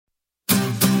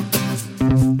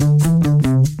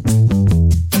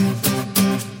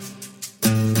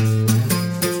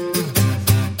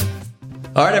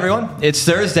All right, everyone. It's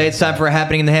Thursday. It's time for a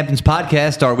Happening in the Hamptons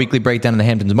podcast, our weekly breakdown of the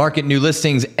Hamptons market, new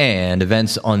listings, and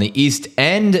events on the East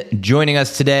End. Joining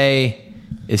us today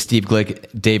is Steve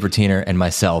Glick, Dave Rutiner, and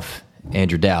myself,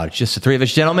 Andrew Dowd. It's just the three of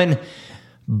us gentlemen.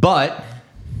 But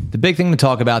the big thing to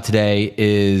talk about today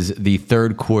is the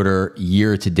third quarter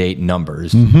year-to-date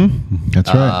numbers.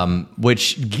 That's right.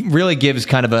 Which really gives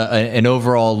kind of an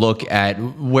overall look at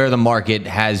where the market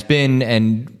has been,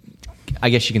 and I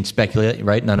guess you can speculate,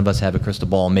 right? None of us have a crystal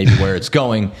ball, maybe where it's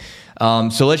going.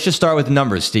 So let's just start with the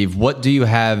numbers, Steve. What do you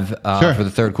have for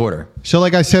the third quarter? So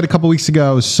like I said a couple weeks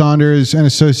ago, Saunders and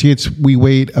Associates, we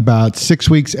wait about 6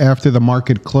 weeks after the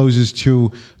market closes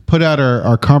to put out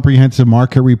our comprehensive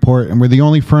market report. And we're the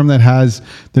only firm that has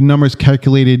the numbers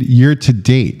calculated year to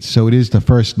date. So it is the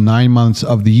first 9 months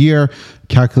of the year,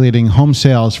 calculating home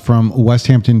sales from West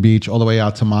Hampton Beach all the way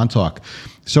out to Montauk.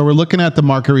 So we're looking at the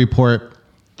market report.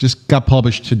 Just got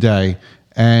published today.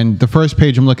 And the first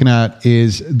page I'm looking at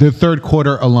is the third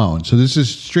quarter alone. So this is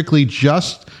strictly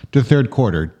just the third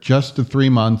quarter, just the 3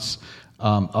 months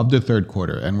of the third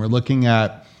quarter. And we're looking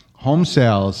at home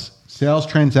sales, sales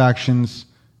transactions,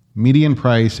 median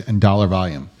price, and dollar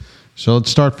volume. So let's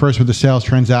start first with the sales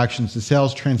transactions. The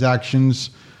sales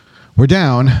transactions were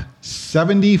down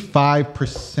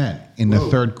 75% in the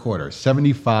third quarter,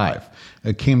 75.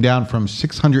 It came down from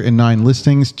 609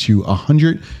 listings to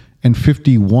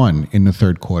 151 in the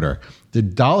third quarter. The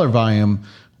dollar volume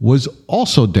was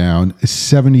also down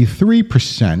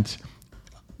 73%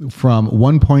 from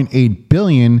 1.8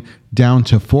 billion down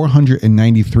to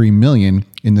 493 million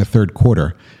in the third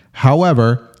quarter.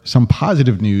 However, some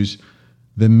positive news,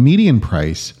 the median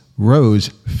price rose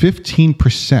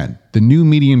 15%. The new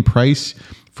median price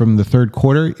from the third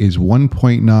quarter is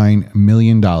 $1.9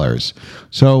 million.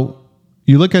 So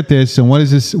you look at this, and what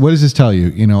does this tell you?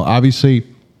 You know, obviously,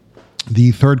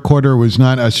 the third quarter was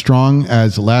not as strong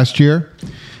as last year.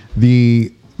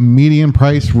 The median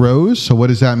price rose. So what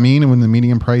does that mean? And when the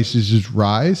median prices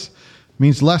rise, it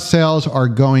means less sales are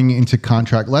going into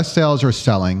contract. Less sales are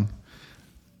selling.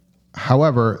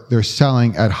 However, they're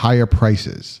selling at higher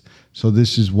prices. So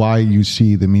this is why you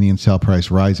see the median sale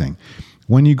price rising.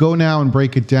 When you go now and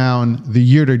break it down, the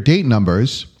year-to-date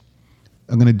numbers,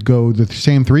 I'm going to go the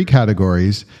same three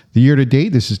categories. The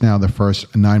year-to-date, this is now the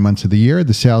first 9 months of the year.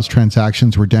 The sales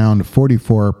transactions were down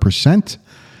 44%.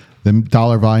 The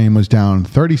dollar volume was down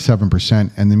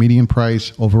 37%. And the median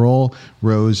price overall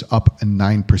rose up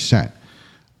 9%.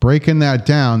 Breaking that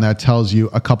down, that tells you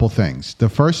a couple things. The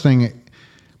first thing,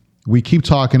 we keep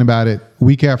talking about it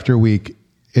week after week,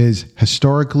 is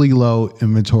historically low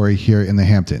inventory here in the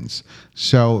Hamptons.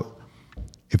 So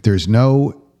if there's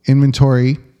no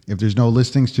inventory, if there's no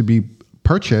listings to be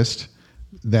purchased,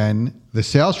 then the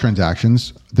sales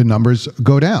transactions, the numbers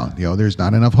go down. You know, there's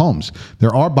not enough homes.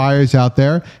 There are buyers out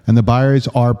there, and the buyers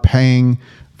are paying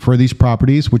for these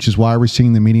properties, which is why we're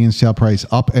seeing the median sale price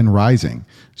up and rising.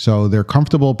 So they're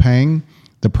comfortable paying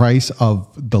the price of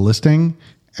the listing.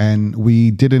 And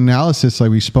we did an analysis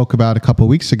like we spoke about a couple of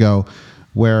weeks ago,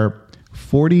 where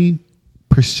 40%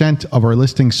 of our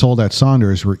listings sold at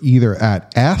Saunders were either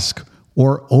at ask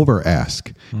or over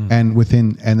ask. And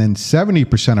then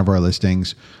 70% of our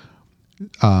listings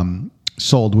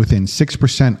sold within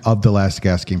 6% of the last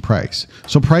asking price.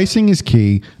 So pricing is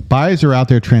key. Buyers are out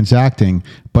there transacting,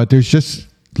 but there's just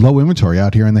low inventory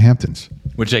out here in the Hamptons.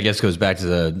 Which I guess goes back to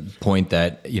the point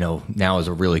that, you know, now is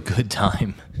a really good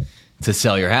time to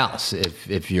sell your house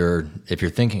if you're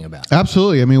thinking about it.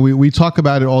 Absolutely. I mean, we talk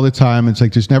about it all the time. It's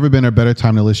like there's never been a better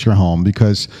time to list your home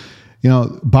because, you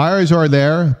know, buyers are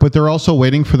there, but they're also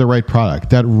waiting for the right product.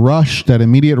 That rush, that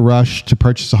immediate rush to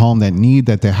purchase a home, that need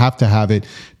that they have to have it,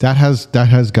 that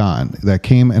has gone. That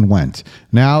came and went.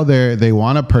 Now they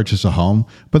want to purchase a home,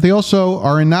 but they also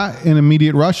are not in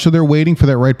immediate rush, so they're waiting for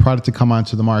that right product to come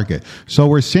onto the market. So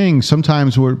we're seeing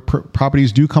sometimes where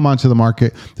properties do come onto the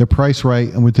market, they're priced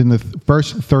right, and within the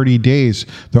first 30 days,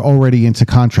 they're already into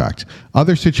contract.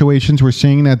 Other situations, we're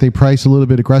seeing that they price a little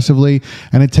bit aggressively,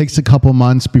 and it takes a couple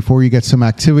months before you get some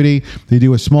activity. They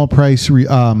do a small price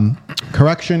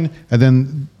correction, and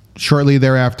then shortly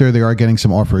thereafter, they are getting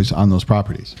some offers on those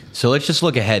properties. So let's just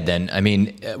look ahead then. I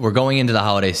mean, we're going into the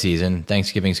holiday season.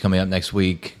 Thanksgiving's coming up next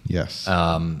week. Yes.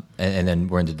 And then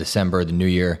we're into December, the new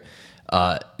year.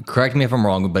 Correct me if I'm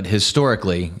wrong, but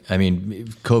historically, I mean,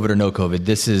 COVID or no COVID,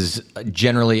 this is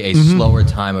generally a slower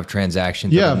time of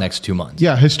transactions in the next 2 months.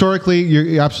 Yeah, historically,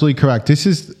 you're absolutely correct. This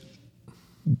is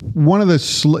one of the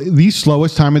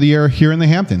slowest time of the year here in the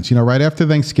Hamptons. You know, right after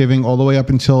Thanksgiving, all the way up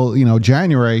until, you know,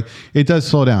 January, it does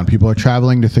slow down. People are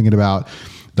traveling, they're thinking about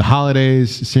the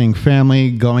holidays, seeing family,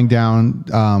 going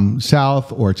down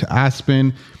south or to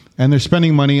Aspen. and they're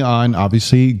spending money on,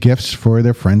 obviously, gifts for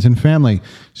their friends and family.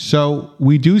 So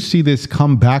we do see this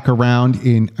come back around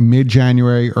in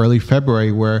mid-January, early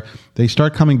February, where they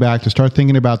start coming back to start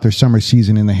thinking about their summer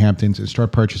season in the Hamptons and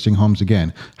start purchasing homes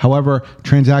again. However,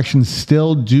 transactions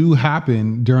still do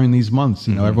happen during these months.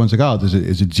 You know, everyone's like, oh,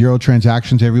 is it 0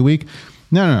 transactions every week?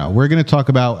 No. We're going to talk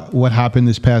about what happened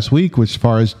this past week as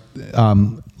far as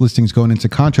listings going into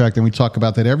contract, and we talk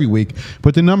about that every week.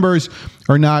 But the numbers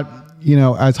are not,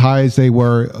 as high as they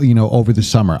were, over the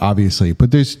summer, obviously. But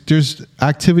there's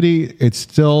activity. It's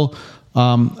still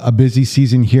a busy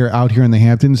season out here in the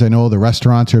Hamptons. I know the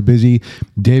restaurants are busy.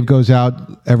 Dave goes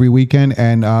out every weekend,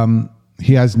 and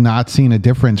he has not seen a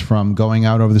difference from going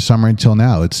out over the summer until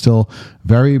now. It's still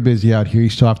very busy out here. You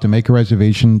still have to make a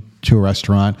reservation to a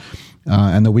restaurant.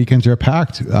 And the weekends are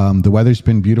packed. The weather's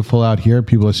been beautiful out here.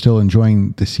 People are still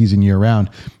enjoying the season year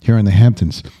round here in the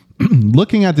Hamptons.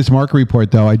 Looking at this market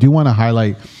report, though, I do want to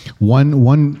highlight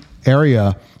one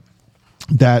area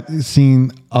that is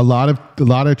seeing a lot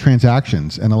of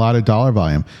transactions and a lot of dollar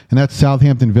volume, and that's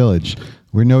Southampton Village.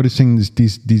 We're noticing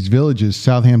these villages,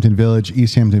 Southampton Village,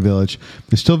 East Hampton Village,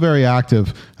 they're still very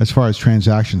active as far as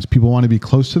transactions. People want to be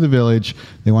close to the village.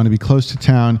 They want to be close to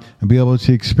town and be able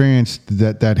to experience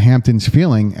that Hamptons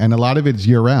feeling. And a lot of it is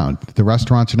year-round. The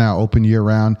restaurants are now open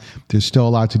year-round. There's still a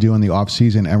lot to do in the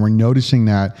off-season. And we're noticing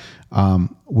that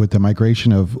with the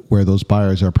migration of where those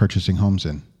buyers are purchasing homes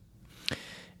in.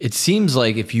 It seems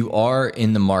like if you are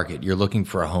in the market, you're looking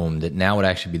for a home, that now would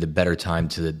actually be the better time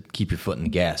to keep your foot in the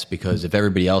gas, because if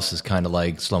everybody else is kind of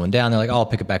like slowing down, they're like, oh, I'll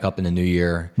pick it back up in the new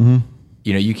year. Mm-hmm.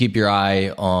 You keep your eye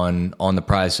on the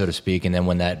prize, so to speak, and then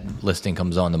when that listing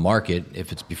comes on the market,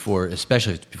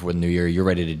 especially if it's before the new year, you're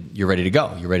ready to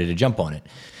go. You're ready to jump on it.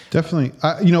 Definitely.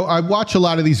 I watch a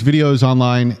lot of these videos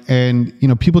online, and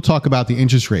people talk about the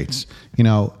interest rates,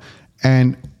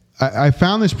 and I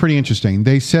found this pretty interesting.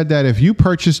 They said that if you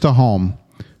purchased a home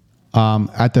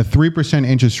at the 3%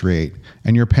 interest rate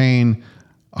and you're paying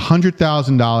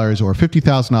 $100,000 or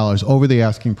 $50,000 over the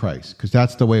asking price, because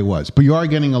that's the way it was, but you are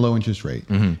getting a low interest rate.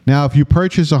 Mm-hmm. Now, if you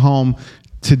purchase a home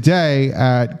today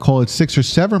at, call it 6 or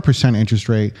 7% interest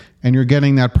rate, and you're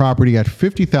getting that property at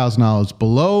 $50,000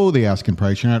 below the asking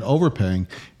price, you're not overpaying.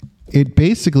 It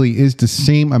basically is the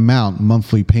same amount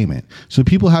monthly payment. So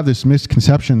people have this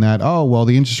misconception that, oh, well,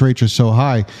 the interest rates are so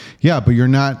high. Yeah, but you're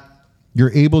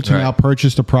able to now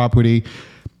purchase the property,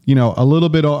 a little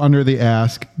bit under the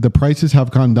ask. The prices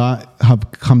have come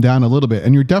down a little bit,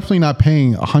 and you're definitely not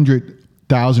paying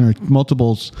 $100,000 or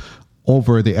multiples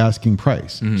over the asking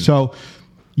price. Mm-hmm. So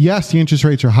yes, the interest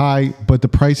rates are high, but the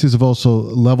prices have also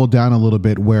leveled down a little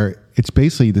bit, where it's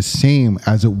basically the same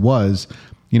as it was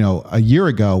a year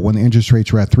ago when the interest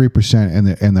rates were at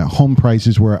 3% and the home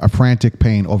prices were a frantic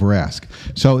paying over ask.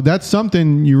 So that's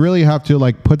something you really have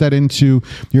to put that into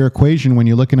your equation when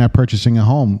you're looking at purchasing a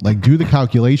home. Do the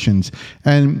calculations.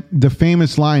 And the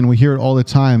famous line, we hear it all the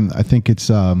time. I think it's,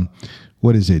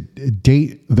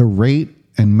 date the rate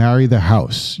and marry the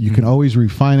house. You can always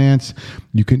refinance.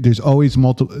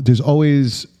 There's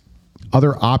always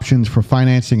other options for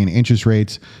financing and interest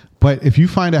rates. But if you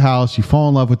find a house, you fall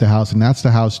in love with the house, and that's the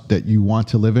house that you want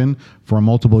to live in for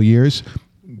multiple years,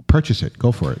 purchase it.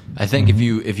 Go for it. I think if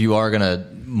you are going to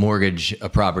mortgage a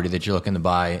property that you're looking to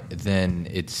buy, then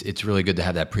it's really good to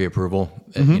have that pre-approval,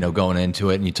 going into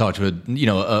it. And you talk to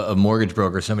a mortgage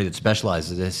broker, somebody that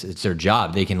specializes in this. It's their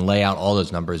job. They can lay out all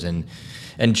those numbers and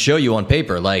show you on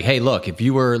paper, like, hey, look, if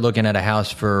you were looking at a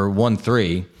house for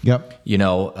 1.3,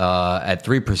 at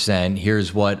 3%,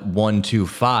 here's what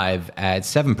 1.25 at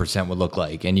 7% would look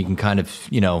like, and you can kind of,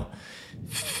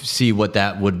 see what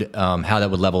that would, how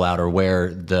that would level out, or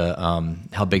where the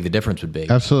how big the difference would be.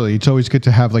 Absolutely, it's always good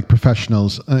to have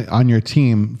professionals on your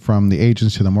team, from the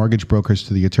agents to the mortgage brokers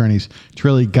to the attorneys, to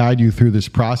really guide you through this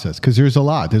process, because there's a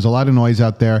lot of noise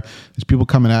out there. There's people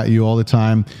coming at you all the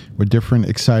time with different,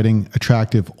 exciting,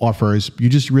 attractive offers. You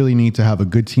just really need to have a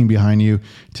good team behind you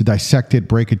to dissect it,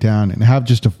 break it down, and have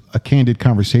just a candid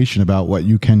conversation about what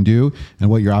you can do and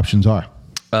what your options are.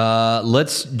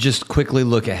 Let's just quickly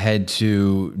look ahead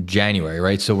to January,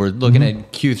 right? So we're looking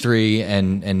at Q3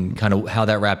 and kind of how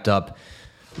that wrapped up.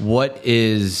 What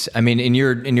is, in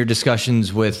your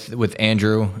discussions with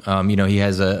Andrew, he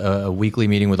has a weekly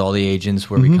meeting with all the agents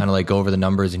where we kind of go over the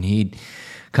numbers, and he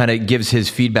kind of gives his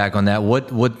feedback on that.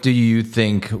 What do you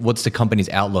think, what's the company's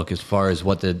outlook as far as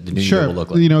what the new year will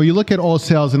look like? You look at all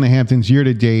sales in the Hamptons year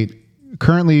to date.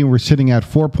 Currently, we're sitting at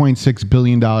 $4.6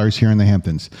 billion here in the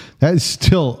Hamptons. That is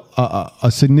still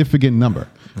a significant number,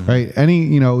 right?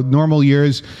 Any, normal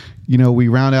years, we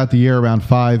round out the year around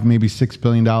 $5, maybe $6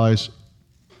 billion.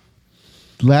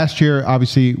 last year,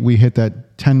 obviously, we hit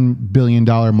that $10 billion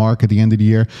mark at the end of the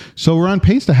year. So we're on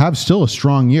pace to have still a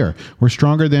strong year. We're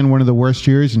stronger than one of the worst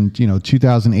years in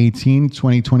 2018.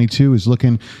 2022 is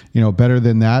looking better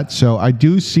than that. So I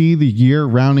do see the year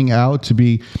rounding out to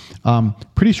be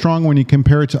pretty strong when you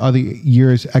compare it to other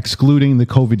years, excluding the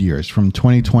COVID years from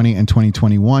 2020 and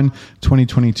 2021.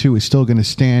 2022 is still going to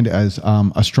stand as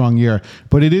a strong year,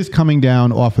 but it is coming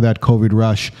down off of that COVID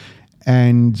rush.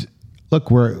 And look,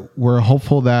 we're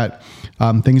hopeful that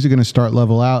things are going to start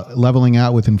leveling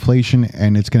out with inflation,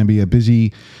 and it's going to be a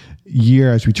busy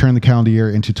year as we turn the calendar year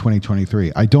into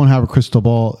 2023. I don't have a crystal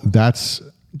ball. That's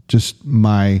just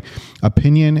my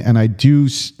opinion, and I do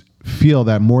feel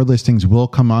that more listings will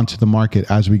come onto the market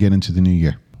as we get into the new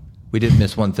year. We did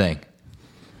miss one thing.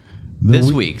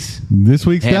 This week's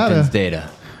Hamptons data.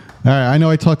 All right. I know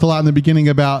I talked a lot in the beginning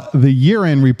about the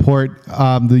year-end report,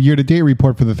 the year-to-date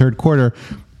report for the third quarter,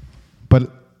 but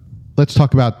let's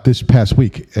talk about this past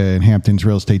week in Hampton's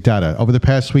real estate data. Over the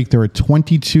past week, there were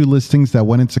 22 listings that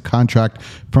went into contract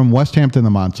from West Hampton to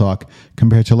Montauk.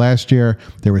 Compared to last year,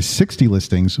 there were 60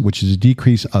 listings, which is a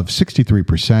decrease of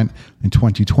 63%. In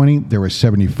 2020, there were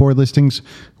 74 listings,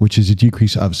 which is a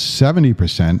decrease of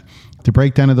 70%. The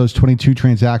breakdown of those 22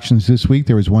 transactions this week,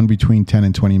 there was one between 10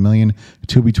 and 20 million,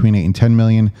 two between 8 and 10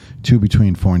 million, two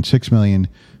between 4 and 6 million,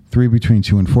 three between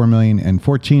 2 and 4 million, and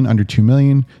 14 under 2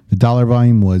 million. The dollar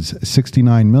volume was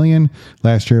 69 million.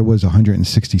 Last year it was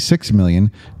 166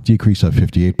 million, decrease of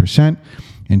 58%.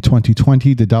 In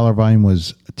 2020, the dollar volume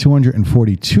was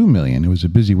 242 million. It was a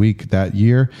busy week that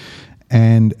year,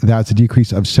 and that's a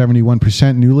decrease of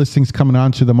 71%. New listings coming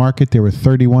onto the market. There were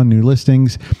 31 new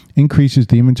listings, increases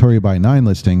the inventory by 9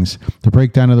 listings. The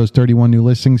breakdown of those 31 new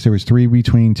listings, there was 3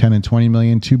 between 10 and 20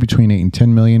 million, 2 between 8 and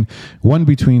 10 million, 1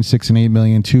 between 6 and 8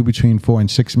 million, 2 between 4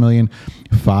 and 6 million,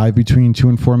 5 between 2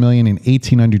 and 4 million, and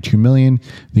 18 under 2 million.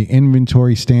 The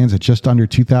inventory stands at just under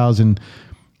 2,000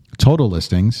 total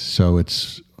listings, so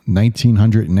it's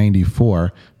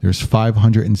 1,994. There's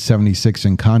 576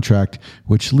 in contract,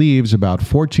 which leaves about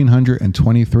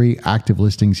 1,423 active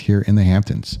listings here in the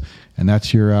Hamptons. And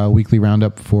that's your weekly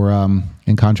roundup for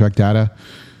in contract data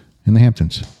in the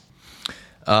Hamptons.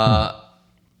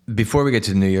 Before we get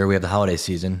to the new year, we have the holiday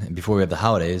season. And before we have the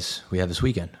holidays, we have this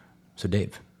weekend. So,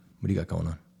 Dave, what do you got going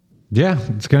on? Yeah,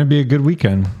 it's going to be a good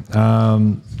weekend.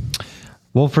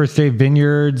 Wolf Estate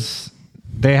Vineyards,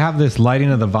 they have this Lighting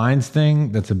of the Vines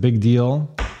thing that's a big deal,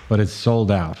 but it's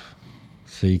sold out.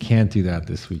 So you can't do that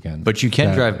this weekend. But you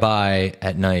can drive by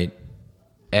at night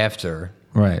after,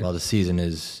 right, while the season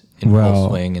is in full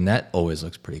swing, and that always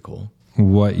looks pretty cool.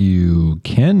 What you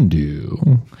can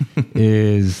do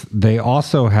is they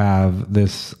also have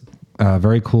this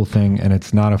very cool thing, and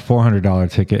it's not a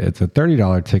 $400 ticket, it's a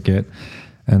 $30 ticket,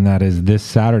 and that is this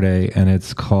Saturday, and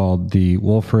it's called the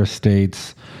Wolfer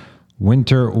Estates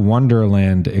Winter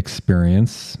Wonderland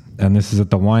Experience, and this is at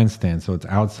the wine stand, so it's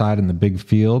outside in the big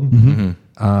field. Mm-hmm.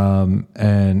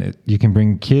 And you can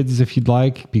bring kids if you'd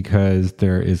like, because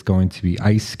there is going to be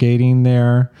ice skating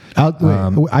there.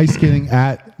 Ice skating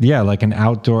at like an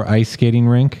outdoor ice skating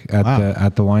rink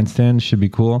at the wine stand. Should be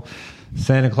cool.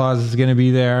 Santa Claus is going to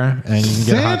be there, and you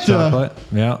can get hot chocolate.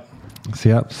 Yeah.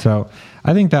 So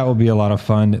I think that will be a lot of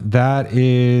fun. That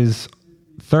is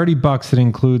 $30. It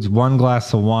includes one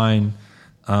glass of wine,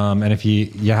 and if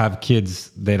you have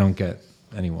kids, they don't get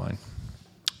any wine,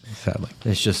 sadly.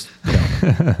 It's just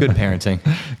good parenting.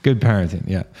 Good parenting,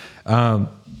 yeah.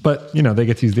 But they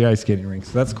get to use the ice skating rink,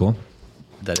 so that's cool.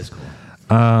 That is cool.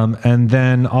 And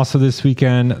then also this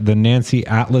weekend, the Nancy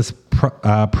Atlas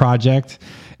project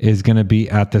is going to be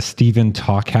at the Stephen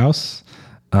Talk House,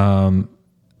 and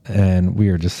we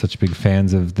are just such big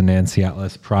fans of the Nancy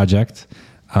Atlas project.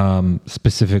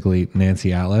 Specifically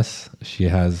Nancy Atlas. She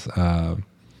has,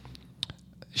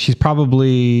 she's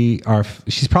probably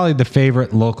the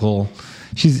favorite local.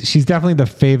 She's definitely the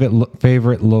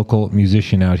favorite local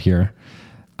musician out here.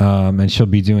 And she'll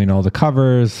be doing all the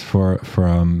covers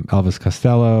from Elvis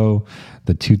Costello,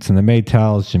 the Toots and the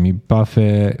Maytals, Jimmy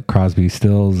Buffett, Crosby,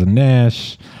 Stills and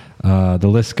Nash. The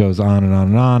list goes on and on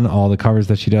and on, all the covers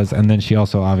that she does. And then she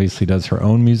also obviously does her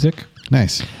own music.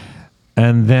 Nice.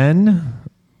 And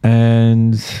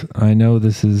I know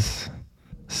this is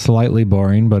slightly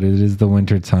boring, but it is the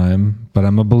winter time. But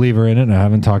I'm a believer in it, and I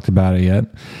haven't talked about it yet.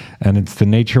 And it's the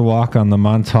Nature Walk on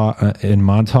the in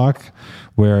Montauk,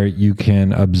 where you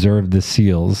can observe the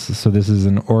seals. So this is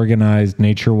an organized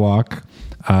nature walk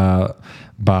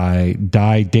by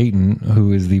Di Dayton,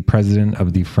 who is the president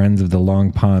of the Friends of the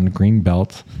Long Pond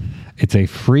Greenbelt. It's a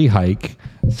free hike,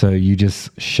 so you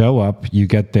just show up, you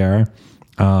get there,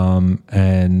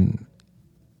 and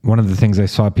one of the things I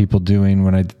saw people doing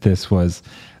when I did this was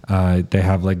they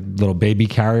have like little baby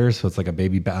carriers. So it's like a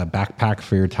baby backpack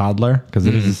for your toddler because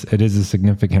it is a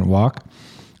significant walk.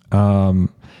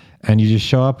 And you just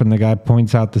show up and the guy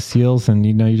points out the seals and,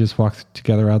 you just walk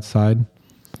together outside.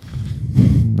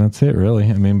 That's it, really.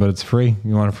 I mean, but it's free.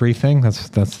 You want a free thing? That's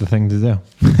the thing to do.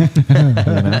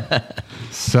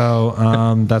 So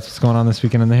that's what's going on this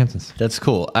weekend in the Hamptons. That's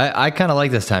cool. I kind of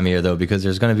like this time of year, though, because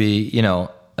there's going to be, even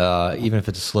if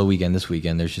it's a slow weekend this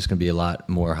weekend, there's just going to be a lot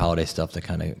more holiday stuff that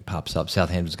kind of pops up.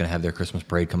 Southampton's going to have their Christmas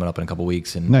parade coming up in a couple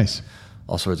weeks. And Nice.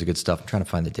 all sorts of good stuff. I'm trying to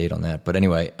find the date on that. But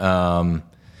anyway, all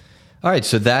right,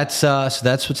 so that's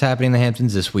what's happening in the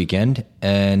Hamptons this weekend.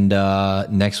 And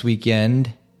next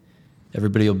weekend,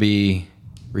 everybody will be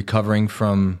recovering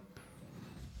from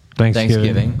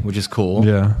Thanksgiving, which is cool.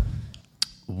 Yeah.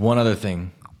 One other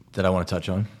thing that I want to touch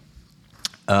on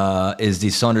is the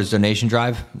Saunders donation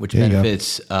drive, which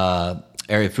benefits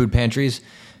area food pantries.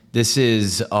 This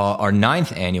is our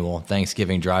 9th annual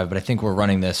Thanksgiving drive, but I think we're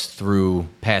running this through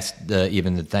past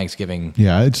even the Thanksgiving.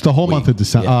 Yeah, it's the whole month of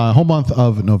December, whole month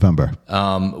of November.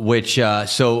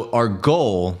 So our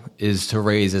goal is to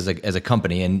raise as a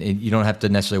company, and you don't have to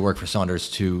necessarily work for Saunders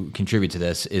to contribute to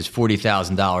this, is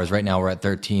 $40,000. Right now we're at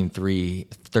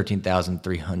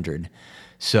 $13,300.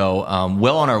 So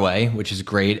well on our way, which is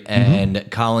great. And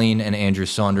Colleen and Andrew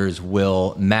Saunders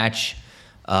will match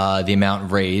the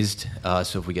amount raised.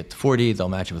 So if we get to 40, they'll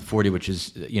match it with 40, which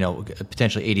is,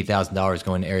 potentially $80,000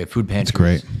 going to area food pantries.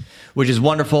 That's great. Which is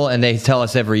wonderful. And they tell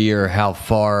us every year how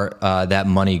far that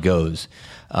money goes.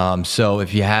 So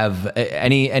if you have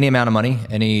any amount of money,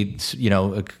 a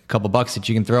couple bucks that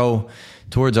you can throw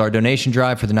towards our donation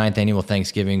drive for the 9th annual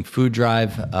Thanksgiving food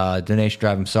drive, that'd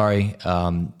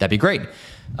be great.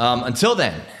 Until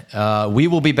then, we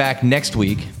will be back next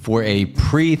week for a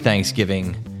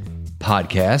pre-Thanksgiving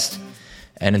podcast.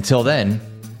 And until then,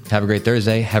 have a great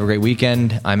Thursday. Have a great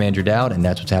weekend. I'm Andrew Dowd, and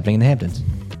that's what's happening in the Hamptons.